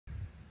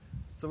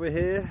So we're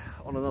here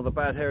on another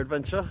bad hair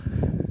adventure.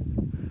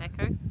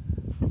 Echo.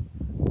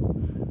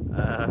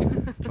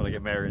 Trying to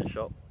get Mary in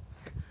shot.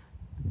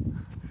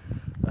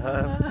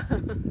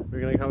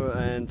 We're going to come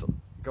and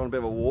go on a bit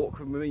of a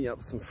walk. We're meeting up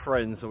with some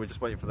friends, so we're just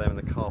waiting for them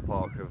in the car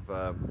park of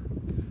a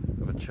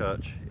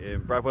church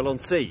in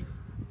Bradwell-on-Sea.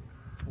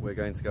 We're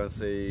going to go and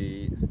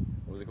see,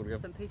 what was it called again?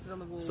 St Peter's on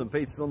the Wall. St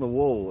Peter's on the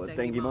Wall at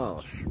Dengie Dengie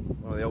Marsh.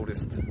 One of the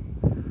oldest.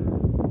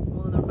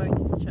 One of the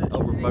remotest churches.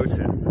 Oh,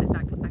 remotest. It's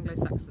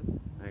Anglo-Saxon.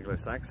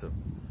 Anglo-Saxon.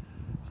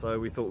 So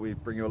we thought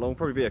we'd bring you along.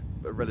 Probably be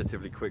a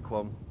relatively quick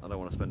one. I don't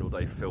want to spend all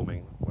day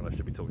filming when I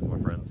should be talking to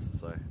my friends.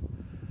 So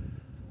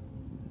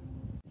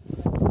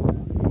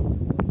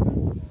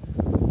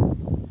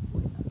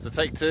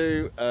take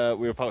two.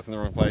 We were parked in the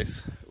wrong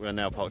place. We are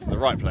now parked in the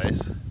right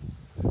place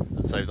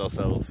and saved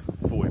ourselves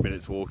 40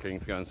 minutes walking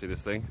to go and see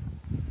this thing.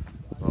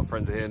 So our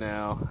friends are here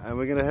now, and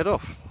we're going to head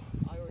off.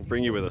 We'll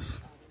bring you with us.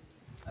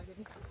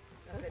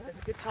 There's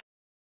a good time.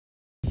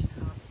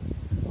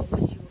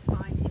 Which you will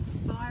find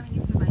inspiring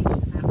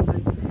information about the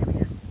local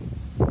area.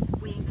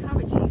 We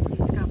encourage you to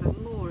discover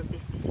more of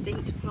this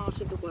distinct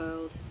part of the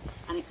world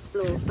and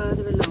explore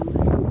further along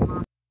the salt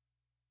marsh.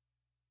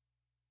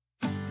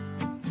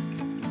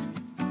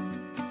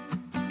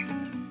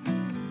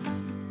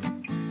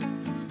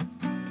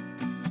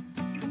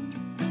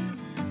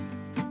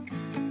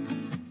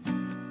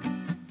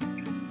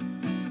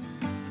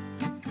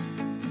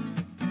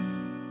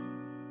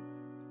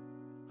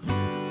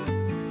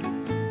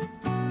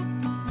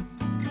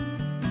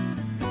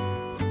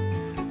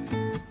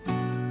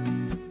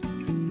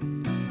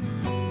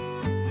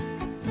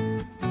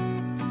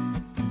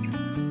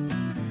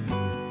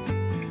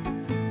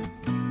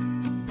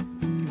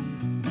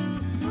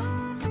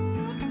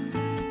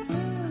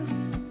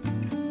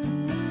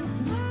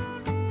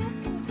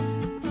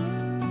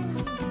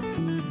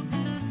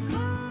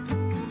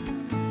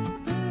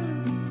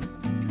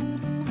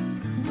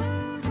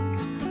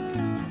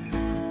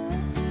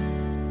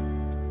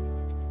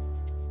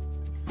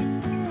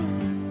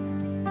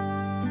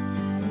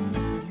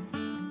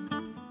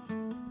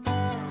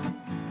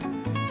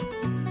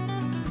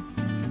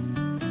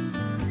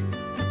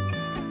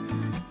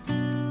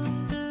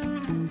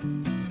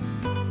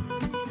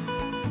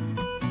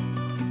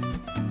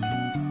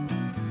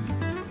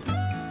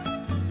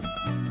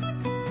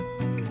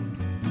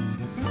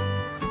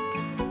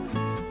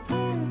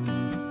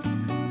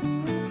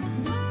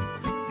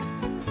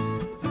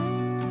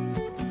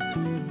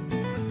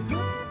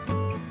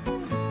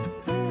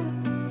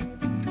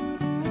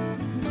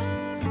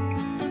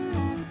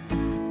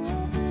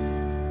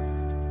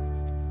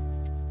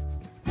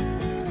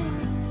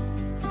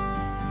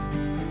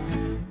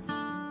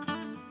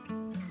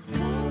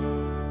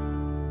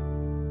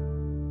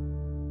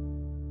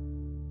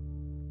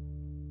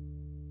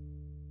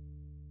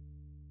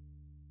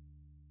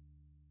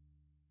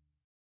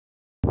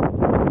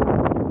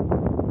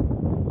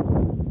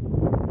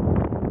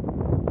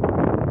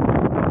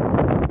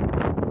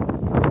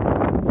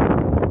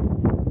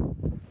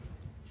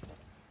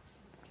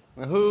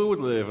 Now, who would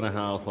live in a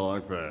house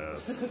like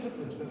this? I'll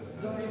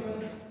tell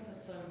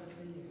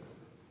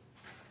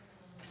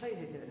you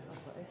who did a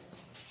house like this.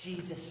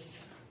 Jesus.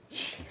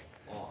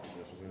 Oh, I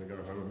guess we're going to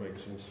go home and make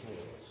some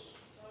sauce.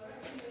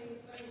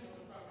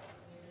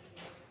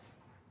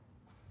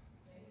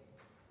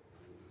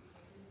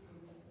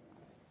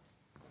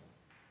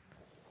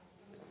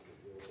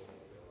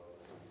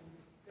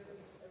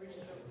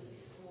 Originally built in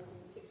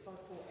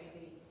 654 AD.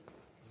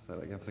 Say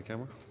that again for the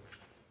camera.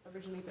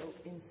 Originally built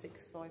in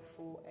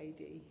 654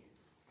 AD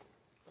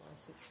by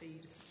St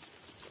Cedd.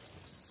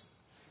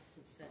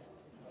 St Cedd.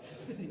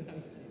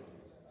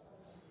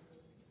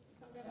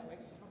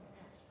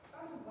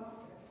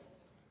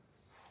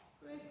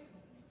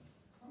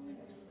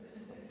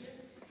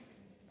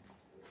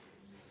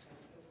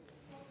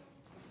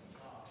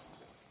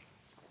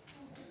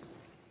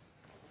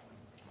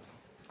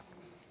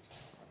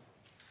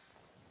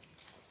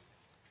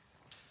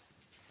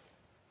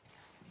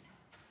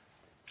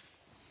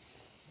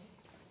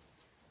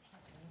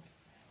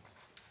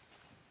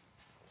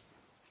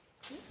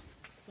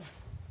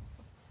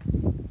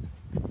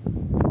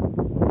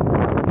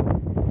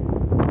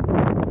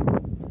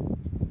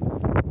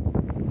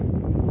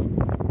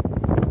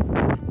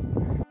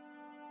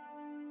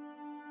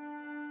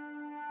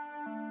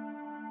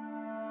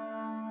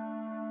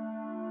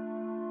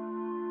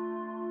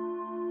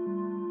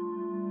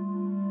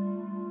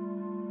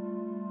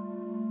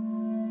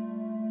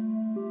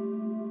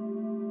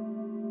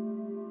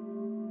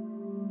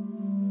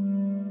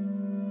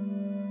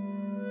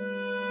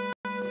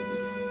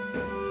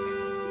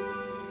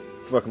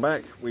 Welcome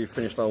back. We've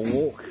finished our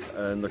walk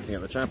and looking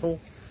at the chapel.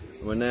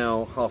 We're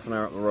now half an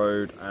hour up the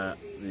road at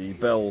the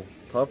Bell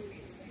pub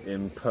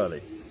in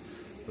Purleigh.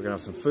 We're going to have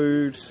some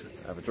food,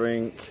 have a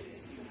drink.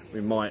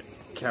 We might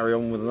carry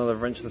on with another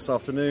adventure this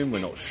afternoon.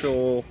 We're not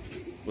sure.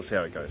 We'll see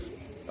how it goes.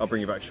 I'll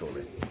bring you back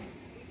shortly.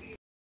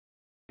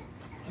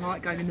 I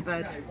like going in the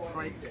bed.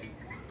 Right.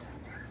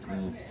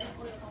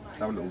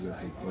 Have a little bit,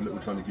 a little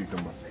tiny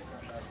cucumber.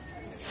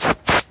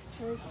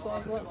 What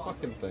size is that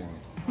fucking thing?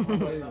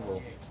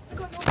 Unbelievable.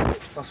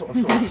 That's what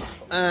I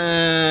saw.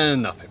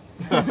 And nothing.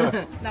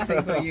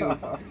 Nothing for you.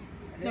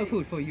 No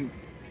food for you.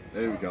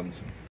 Here he comes.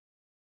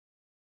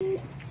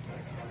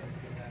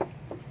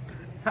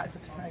 That's a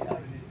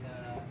potato.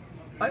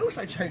 I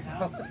also chose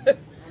well.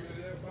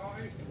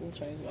 All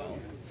chose well.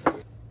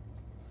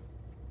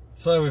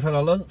 So we've had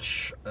our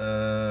lunch.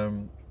 I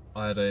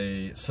had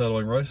a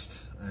sirloin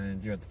roast,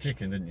 and you had the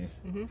chicken, didn't you?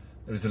 Mm-hmm.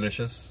 It was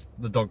delicious.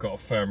 The dog got a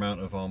fair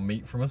amount of our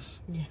meat from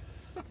us. Yeah.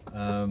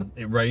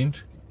 It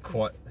rained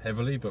quite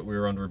heavily, but we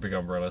were under a big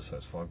umbrella, so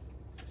it's fine.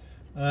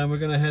 We're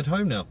going to head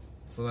home now.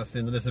 So that's the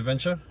end of this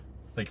adventure.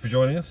 Thank you for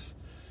joining us.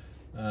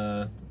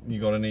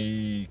 You got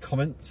any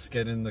comments?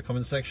 Get in the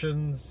comment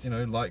sections. You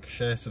know, like,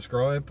 share,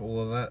 subscribe, all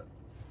of that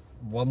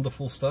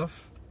wonderful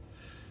stuff.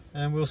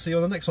 And we'll see you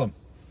on the next one.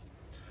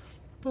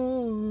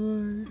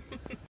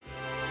 Bye.